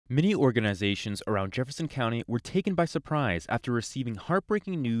Many organizations around Jefferson County were taken by surprise after receiving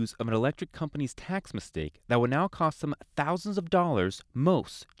heartbreaking news of an electric company's tax mistake that would now cost them thousands of dollars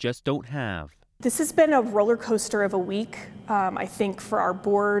most just don't have. This has been a roller coaster of a week, I think, for our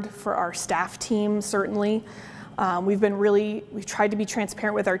board, for our staff team, certainly. We've tried to be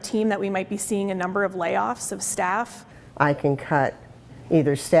transparent with our team that we might be seeing a number of layoffs of staff. I can cut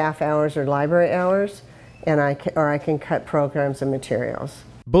either staff hours or library hours, and I can cut programs and materials.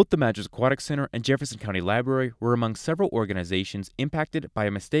 Both the Madras Aquatic Center and Jefferson County Library were among several organizations impacted by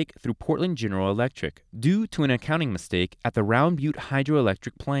a mistake through Portland General Electric due to an accounting mistake at the Round Butte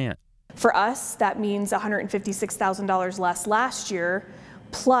hydroelectric plant. For us, that means $156,000 less last year,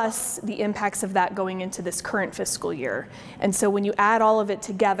 plus the impacts of that going into this current fiscal year. And so when you add all of it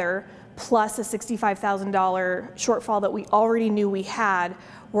together, plus a $65,000 shortfall that we already knew we had,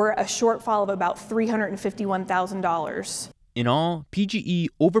 we're a shortfall of about $351,000. In all, PGE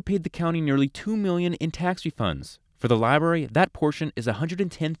overpaid the county nearly $2 million in tax refunds. For the library, that portion is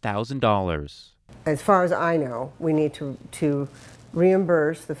 $110,000. As far as I know, we need to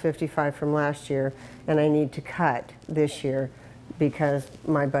reimburse the $55,000 from last year, and I need to cut this year because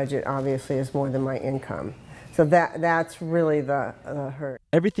my budget obviously is more than my income. So that's really the hurt.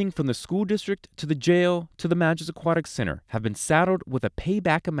 Everything from the school district to the jail to the Madras Aquatic Center have been saddled with a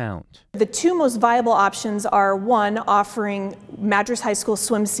payback amount. The two most viable options are, one, offering Madras High School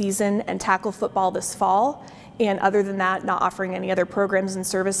swim season and tackle football this fall, and other than that, not offering any other programs and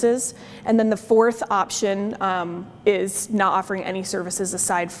services. And then the fourth option is not offering any services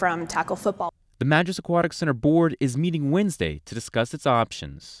aside from tackle football. The Madras Aquatic Center board is meeting Wednesday to discuss its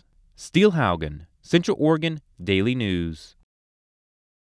options. Steele Haugen, Central Oregon Daily News.